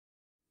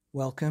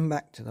Welcome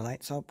back to the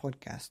Lights Out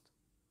podcast,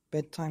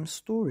 bedtime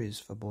stories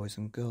for boys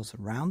and girls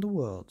around the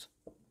world.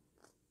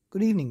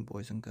 Good evening,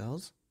 boys and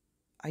girls.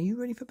 Are you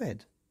ready for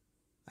bed?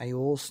 Are you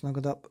all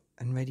snuggled up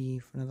and ready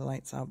for another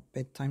Lights Out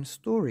bedtime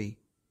story?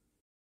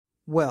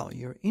 Well,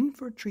 you're in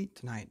for a treat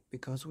tonight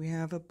because we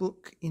have a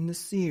book in the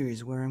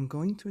series where I'm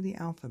going through the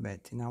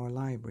alphabet in our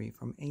library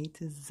from A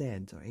to Z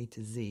or A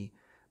to Z,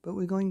 but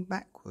we're going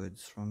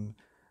backwards from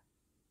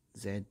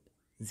Z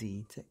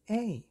to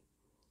A.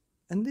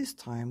 And this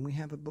time we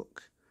have a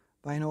book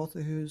by an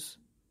author whose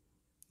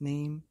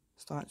name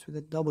starts with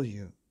a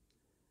W.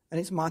 And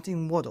it's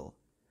Martyn Waddle.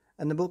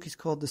 And the book is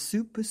called The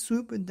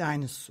Swooper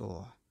Dino.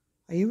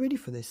 Are you ready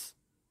for this?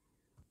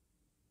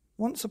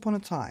 Once upon a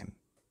time.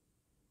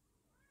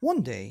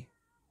 One day,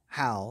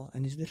 Hal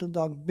and his little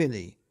dog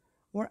Billy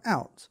were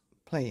out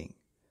playing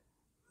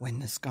when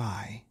the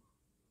sky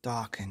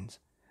darkened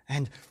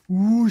and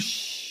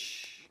whoosh!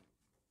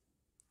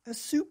 A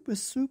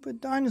super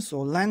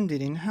dinosaur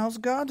landed in Hal's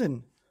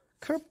garden.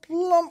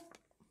 Kerplump!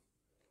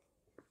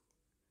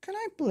 Can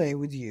I play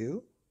with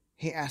you?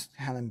 He asked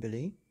Hal and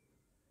Billy.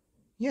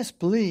 Yes,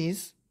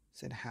 please,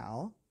 said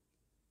Hal.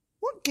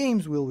 What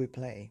games will we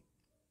play?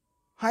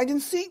 Hide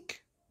and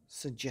seek,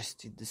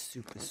 suggested the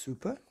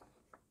super.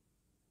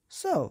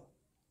 So,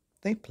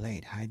 they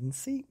played hide and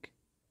seek.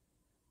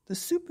 The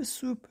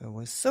super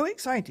was so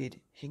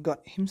excited he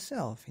got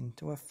himself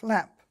into a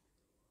flap.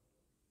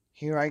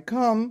 Here I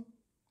come,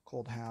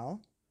 called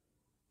Hal.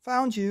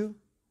 Found you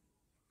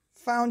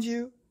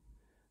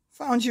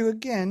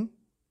again.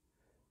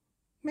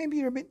 Maybe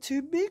you're a bit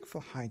too big for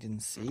hide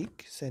and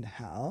seek, said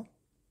Hal.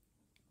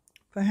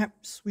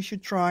 Perhaps we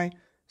should try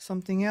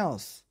something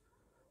else,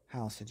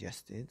 Hal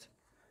suggested.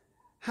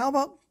 How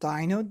about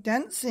dino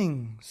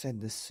dancing, said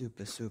the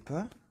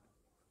super.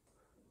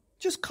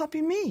 Just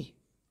copy me.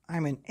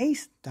 I'm an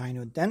ace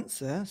dino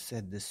dancer,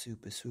 said the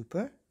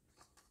super.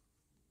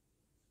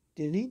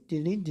 Dilly,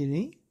 dilly,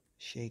 dilly.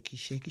 Shaky,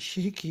 shaky,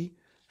 shaky,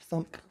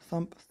 thump,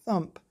 thump,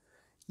 thump.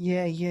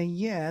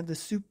 Yeah, the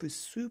super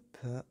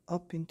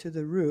up into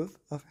the roof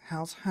of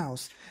Hal's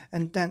house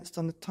and danced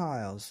on the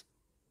tiles.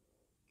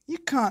 You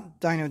can't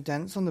dino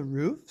dance on the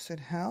roof,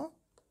 said Hal.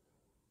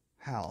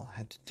 Hal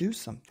had to do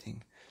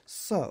something,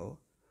 so,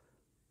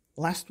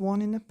 last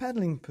one in the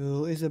paddling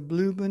pool is a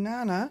blue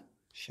banana,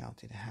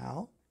 shouted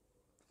Hal.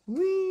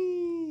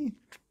 Whee!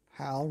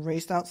 Hal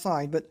raced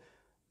outside, but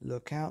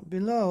look out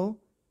below,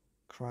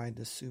 cried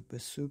the super,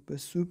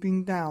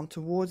 swooping down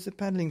towards the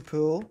paddling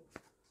pool.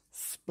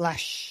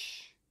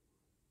 Splash!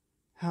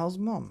 Hal's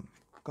mum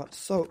got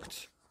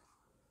soaked.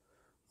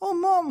 Oh,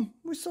 Mum,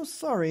 we're so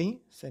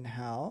sorry, said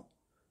Hal.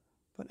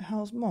 But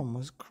Hal's mum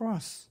was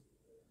cross.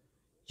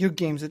 Your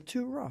games are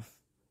too rough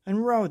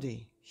and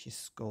rowdy, she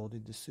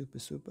scolded the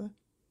super.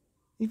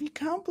 If you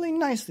can't play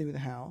nicely with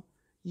Hal,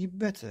 you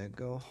better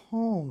go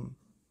home.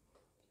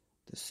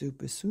 The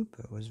super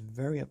was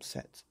very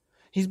upset.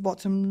 His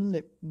bottom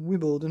lip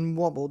wibbled and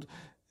wobbled,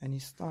 and he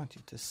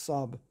started to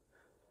sob.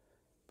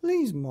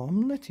 Please,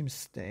 Mum, let him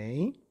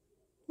stay.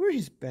 We're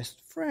his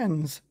best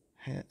friends,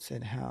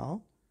 said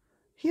Hal.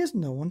 He has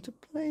no one to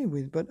play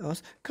with but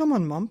us. Come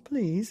on, Mum,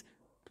 please,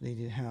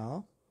 pleaded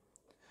Hal.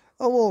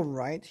 Oh, all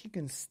right, he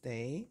can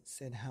stay,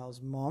 said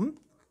Hal's mum.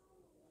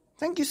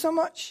 Thank you so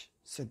much,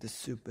 said the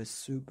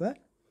super.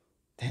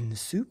 Then the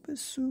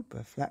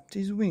super flapped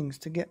his wings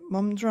to get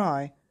Mum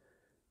dry.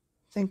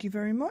 Thank you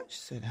very much,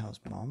 said Hal's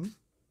mum.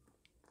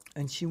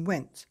 And she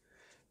went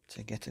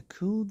to get a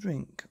cool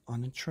drink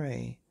on a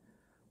tray.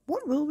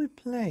 What will we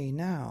play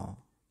now,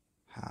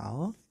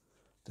 Hal?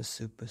 The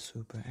super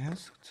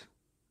asked.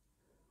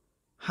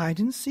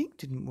 Hide and seek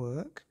didn't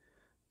work.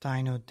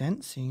 Dino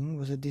dancing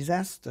was a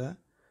disaster.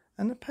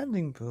 And the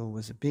paddling pool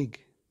was a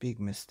big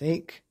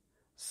mistake,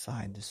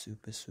 sighed the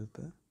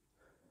super.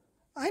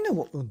 I know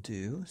what we'll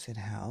do, said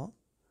Hal.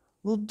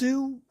 We'll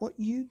do what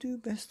you do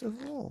best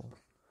of all.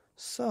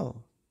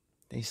 So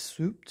they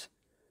swooped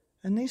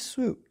and they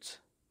swooped,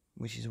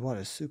 which is what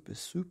a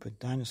super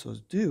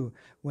dinosaurs do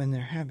when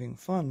they're having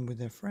fun with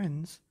their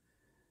friends.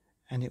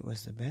 And it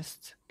was the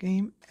best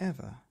game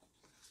ever.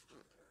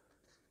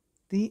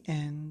 The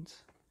end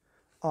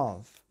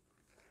of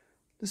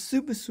The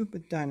Super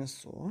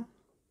Dinosaur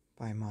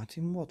by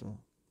Martyn Waddle,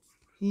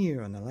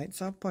 here on the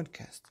Lights Out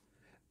podcast.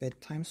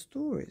 Bedtime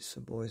stories for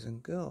boys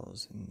and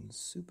girls and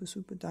super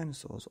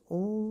dinosaurs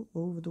all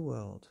over the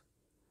world.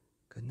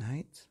 Good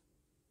night.